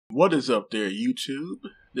What is up there, YouTube?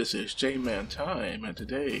 This is J-Man Time, and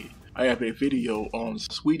today I have a video on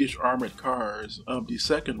Swedish armored cars of the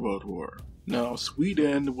Second World War. Now,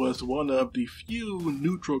 Sweden was one of the few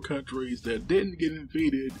neutral countries that didn't get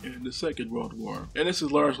invaded in the Second World War, and this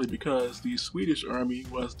is largely because the Swedish army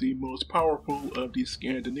was the most powerful of the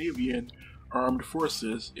Scandinavian armed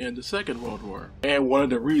forces in the Second World War. And one of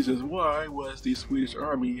the reasons why was the Swedish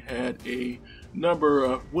army had a number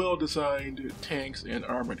of well-designed tanks and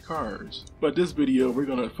armored cars. But this video we're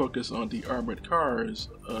going to focus on the armored cars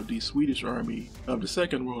of the Swedish army of the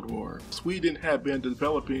Second World War. Sweden had been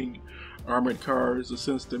developing armored cars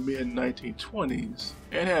since the mid-1920s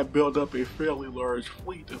and had built up a fairly large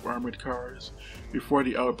fleet of armored cars before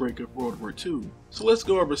the outbreak of World War II. So let's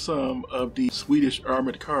go over some of the Swedish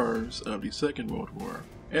armored cars of the Second World War.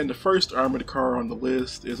 And the first armored car on the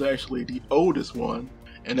list is actually the oldest one,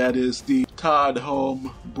 and that is the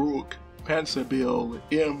Tadholm Brook Panzerbil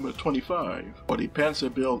M25, or the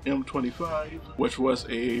Panzerbil M25, which was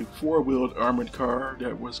a four-wheeled armored car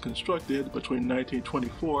that was constructed between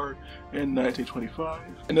 1924 and 1925.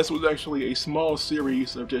 And this was actually a small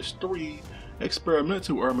series of just 3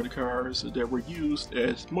 experimental armored cars that were used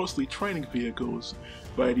as mostly training vehicles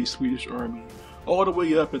by the Swedish army all the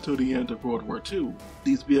way up until the end of World War II.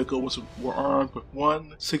 These vehicles were armed with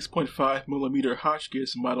one 6.5mm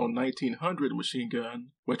Hotchkiss Model 1900 machine gun,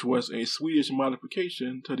 which was a Swedish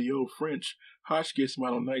modification to the old French Hotchkiss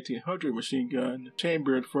Model 1900 machine gun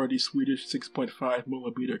chambered for the Swedish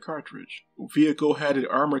 6.5mm cartridge. The vehicle had an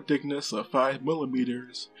armor thickness of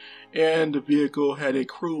 5mm, and the vehicle had a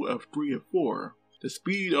crew of 3 or 4. The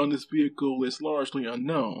speed on this vehicle is largely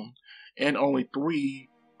unknown, and only 3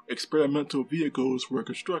 experimental vehicles were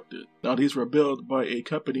constructed. Now, these were built by a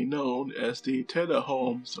company known as the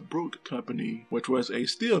Tadholm Brook Company, which was a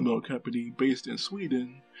steel mill company based in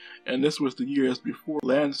Sweden, and this was the years before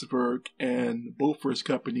Landsverk and Bofors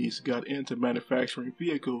companies got into manufacturing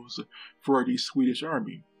vehicles for the Swedish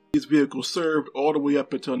army. These vehicles served all the way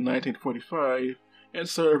up until 1945 and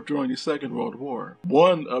served during the Second World War.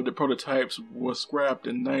 One of the prototypes was scrapped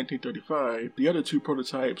in 1935. The other 2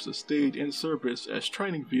 prototypes stayed in service as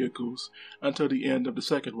training vehicles until the end of the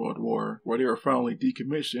Second World War, where they were finally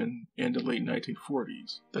decommissioned in the late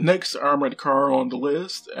 1940s. The next armored car on the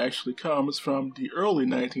list actually comes from the early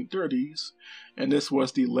 1930s, and this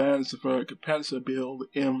was the Landsverk Panzerbil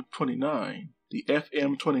M29. The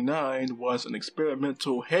FM29 was an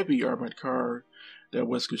experimental heavy armored car that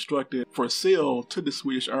was constructed for sale to the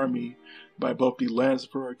Swedish army by both the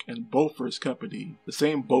Landsverk and Bofors company, the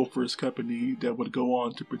same Bofors company that would go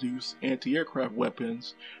on to produce anti-aircraft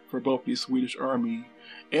weapons for both the Swedish army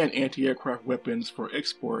and anti-aircraft weapons for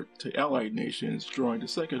export to Allied nations during the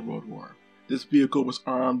Second World War. This vehicle was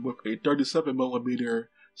armed with a 37mm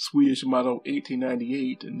Swedish Model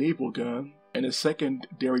 1898 naval gun, and its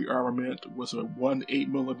secondary armament was a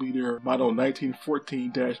 18mm Model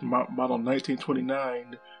 1914-Model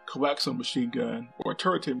 1929 coaxial machine gun or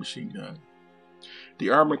turreted machine gun. The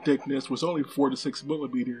armor thickness was only 4 to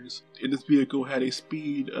 6mm, and this vehicle had a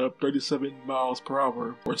speed of 37 miles per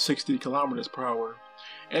hour or 60 kilometers per hour,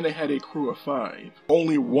 and it had a crew of 5.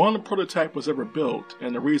 Only one prototype was ever built,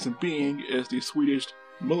 and the reason being is the Swedish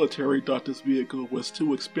military thought this vehicle was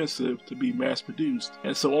too expensive to be mass-produced,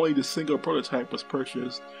 and so only the single prototype was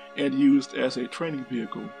purchased and used as a training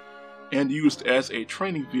vehicle.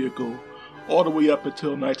 All the way up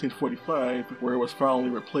until 1945, where it was finally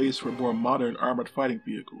replaced for more modern armored fighting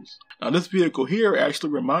vehicles. Now, this vehicle here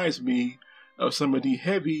actually reminds me of some of the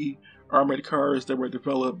heavy armored cars that were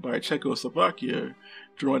developed by Czechoslovakia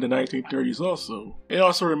during the 1930s also. It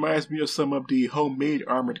also reminds me of some of the homemade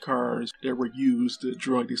armored cars that were used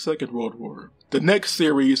during the Second World War. The next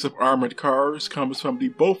series of armored cars comes from the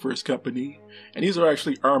Bofors company, and these are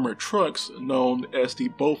actually armored trucks known as the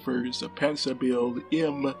Bofors Panzerbil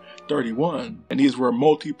M31. And these were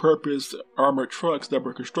multi-purpose armored trucks that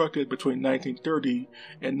were constructed between 1930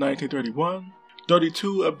 and 1931.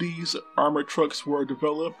 32 of these armored trucks were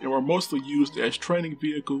developed and were mostly used as training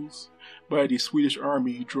vehicles by the Swedish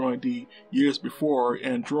army during the years before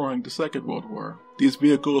and during the Second World War. These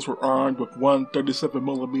vehicles were armed with one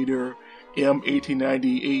 37mm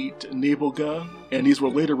M1898 naval gun, and these were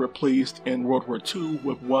later replaced in World War II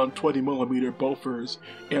with one 20mm Bofors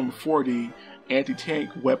M40 anti-tank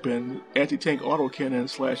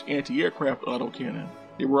autocannon / anti-aircraft autocannon.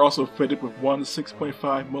 They were also fitted with one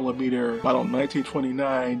 6.5mm Model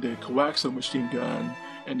 1929 coaxial machine gun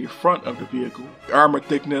in the front of the vehicle. The armor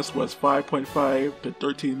thickness was 5.5 to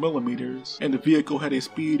 13mm, and the vehicle had a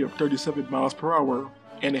speed of 37 miles per hour,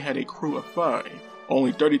 and it had a crew of 5.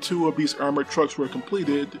 Only 32 of these armored trucks were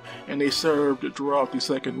completed, and they served throughout the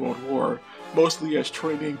Second World War, mostly as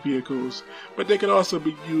training vehicles, but they could also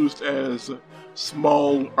be used as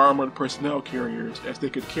small armored personnel carriers, as they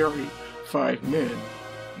could carry 5 men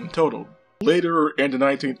in total. Later in the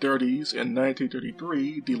 1930s and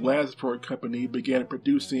 1933, the Landsberg Company began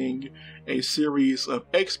producing a series of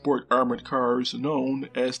export armored cars known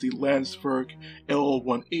as the Landsberg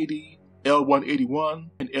L180, L181,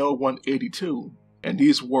 and L182. And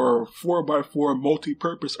these were 4x4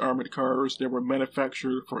 multi-purpose armored cars that were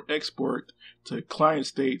manufactured for export to client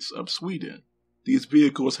states of Sweden. These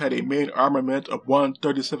vehicles had a main armament of one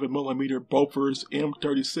 37mm Bofors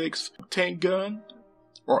M36 tank gun,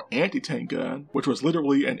 or anti-tank gun, which was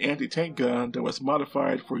literally an anti-tank gun that was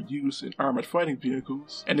modified for use in armored fighting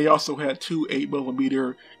vehicles, and they also had two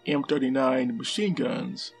 8mm M39 machine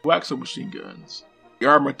guns, coaxial machine guns. The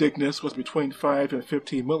armor thickness was between 5 and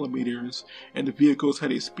 15 millimeters, and the vehicles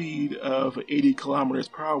had a speed of 80 kilometers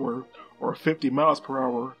per hour, or 50 miles per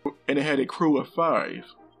hour, and it had a crew of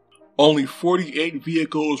 5. Only 48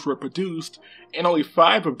 vehicles were produced, and only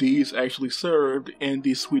 5 of these actually served in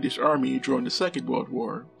the Swedish Army during the Second World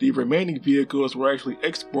War. The remaining vehicles were actually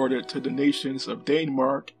exported to the nations of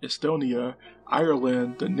Denmark, Estonia,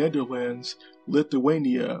 Ireland, the Netherlands,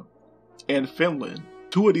 Lithuania, and Finland.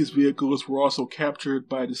 2 of these vehicles were also captured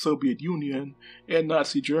by the Soviet Union and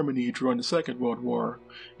Nazi Germany during the Second World War,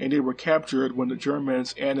 and they were captured when the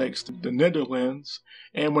Germans annexed the Netherlands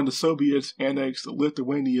and when the Soviets annexed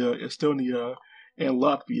Lithuania, Estonia, and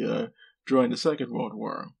Latvia during the Second World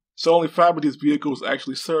War. So only 5 of these vehicles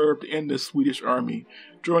actually served in the Swedish Army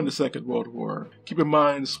during the Second World War. Keep in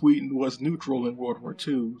mind, Sweden was neutral in World War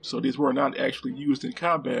II, so these were not actually used in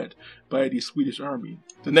combat by the Swedish Army.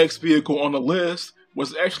 The next vehicle on the list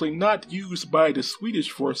was actually not used by the Swedish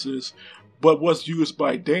forces, but was used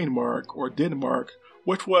by Denmark,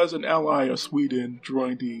 which was an ally of Sweden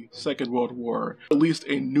during the Second World War, at least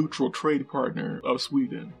a neutral trade partner of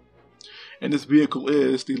Sweden. And this vehicle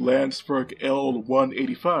is the Landsberg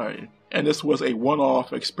L185. And this was a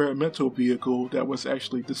one-off experimental vehicle that was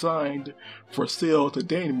actually designed for sale to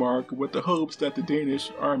Denmark with the hopes that the Danish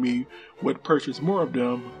army would purchase more of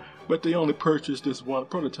them, but they only purchased this one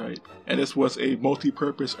prototype. And this was a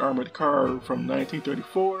multi-purpose armored car from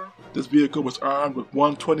 1934. This vehicle was armed with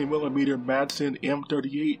one 20mm Madsen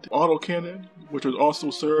M38 autocannon, which also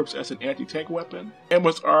serves as an anti-tank weapon, and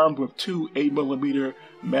was armed with two 8mm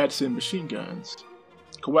Madsen machine guns,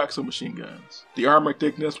 coaxial machine guns. The armor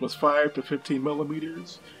thickness was 5 to 15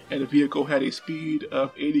 millimeters, and the vehicle had a speed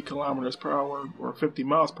of 80 kilometers per hour, or 50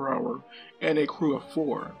 miles per hour, and a crew of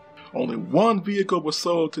 4. Only one vehicle was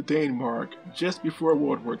sold to Denmark just before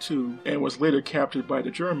World War II and was later captured by the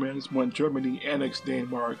Germans when Germany annexed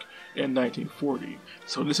Denmark in 1940.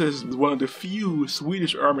 So this is one of the few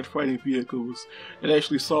Swedish armored fighting vehicles that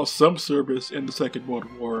actually saw some service in the Second World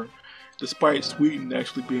War, despite Sweden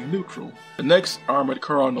actually being neutral. The next armored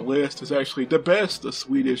car on the list is actually the best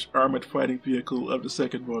Swedish armored fighting vehicle of the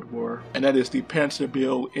Second World War, and that is the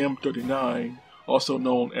Panzerbil M39, also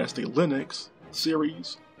known as the Lynx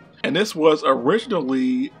series. And this was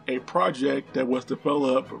originally a project that was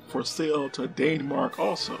developed for sale to Denmark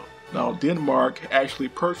also. Now, Denmark actually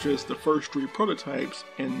purchased the first 3 prototypes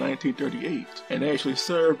in 1938, and they actually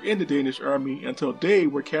served in the Danish army until they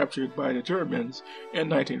were captured by the Germans in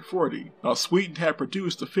 1940. Now, Sweden had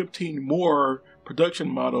produced 15 more production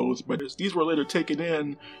models, but these were later taken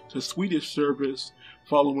in to Swedish service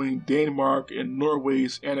following Denmark and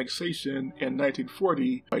Norway's annexation in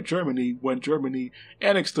 1940 by Germany when Germany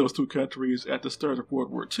annexed those 2 countries at the start of World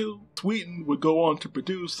War II. Sweden would go on to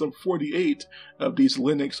produce some 48 of these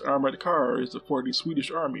Lynx armored cars for the Swedish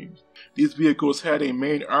Army. These vehicles had a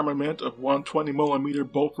main armament of one 20mm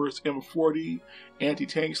Bofors M40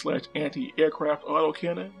 anti-tank/anti-aircraft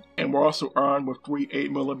autocannon, and were also armed with 3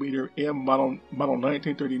 8mm M model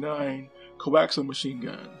 1939 coaxial machine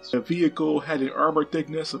guns. The vehicle had an armor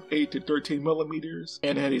thickness of 8 to 13 millimeters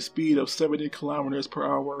and had a speed of 70 kilometers per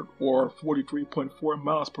hour or 43.4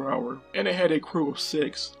 miles per hour, and it had a crew of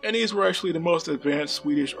 6. And these were actually the most advanced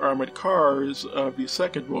Swedish armored cars of the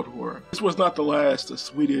Second World War. This was not the last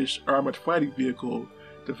Swedish armored fighting vehicle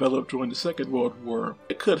developed during the Second World War.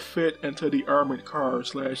 It could fit into the armored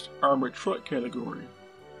car/armored truck category.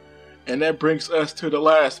 And that brings us to the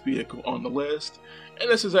last vehicle on the list, and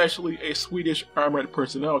this is actually a Swedish armored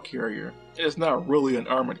personnel carrier. It is not really an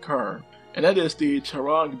armored car, and that is the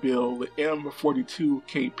Terrangbil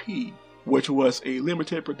M42KP, which was a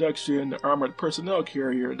limited production armored personnel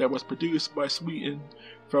carrier that was produced by Sweden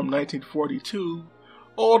from 1942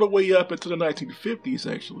 all the way up into the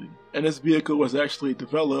 1950s actually. And this vehicle was actually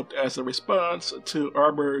developed as a response to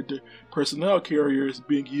armored personnel carriers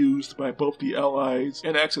being used by both the Allies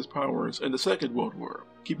and Axis powers in the Second World War.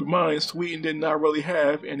 Keep in mind, Sweden did not really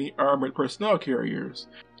have any armored personnel carriers.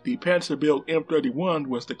 The Panzer-built M31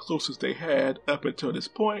 was the closest they had up until this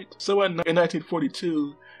point. So in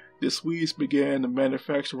 1942, the Swedes began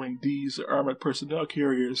manufacturing these armored personnel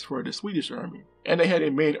carriers for the Swedish army. And they had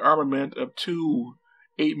a main armament of two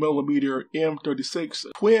 8mm M36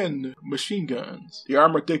 twin machine guns. The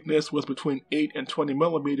armor thickness was between 8 and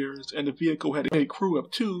 20mm, and the vehicle had a crew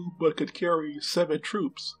of 2 but could carry 7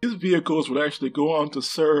 troops. These vehicles would actually go on to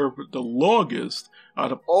serve the longest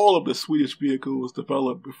out of all of the Swedish vehicles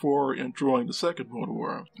developed before and during the Second World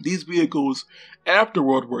War. These vehicles, after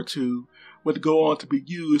World War II, would go on to be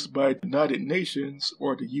used by the United Nations,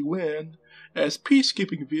 or the UN, as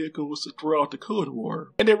peacekeeping vehicles throughout the Cold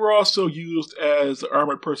War. And they were also used as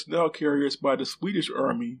armored personnel carriers by the Swedish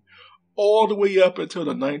Army all the way up until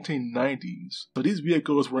the 1990s. So these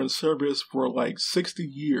vehicles were in service for like 60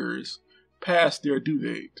 years past their due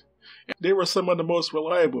date. And they were some of the most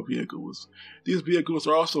reliable vehicles. These vehicles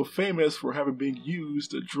are also famous for having been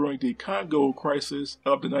used during the Congo crisis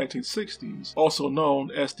of the 1960s, also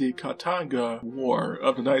known as the Katanga War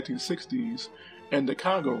of the 1960s in the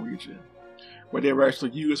Congo region, where they were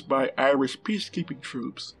actually used by Irish peacekeeping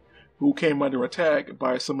troops who came under attack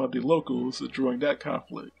by some of the locals during that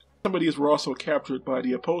conflict. Some of these were also captured by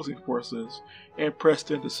the opposing forces and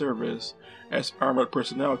pressed into service as armored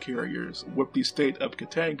personnel carriers with the state of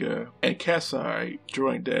Katanga and Kasai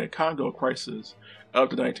during the Congo crisis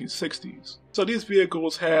of the 1960s. So these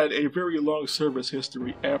vehicles had a very long service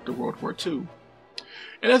history after World War II.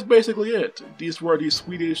 And that's basically it. These were the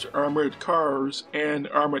Swedish armored cars and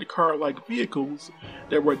armored car-like vehicles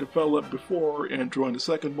that were developed before and during the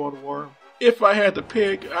Second World War. If I had to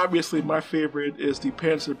pick, obviously my favorite is the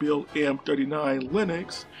Panzer-built M39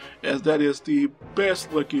 Linux, as that is the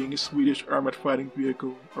best looking Swedish armored fighting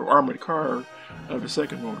vehicle or armored car of the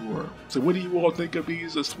Second World War. So what do you all think of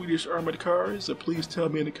these Swedish armored cars? Please tell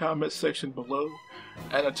me in the comments section below.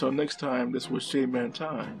 And until next time, this was J-Man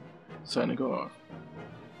Time, signing off.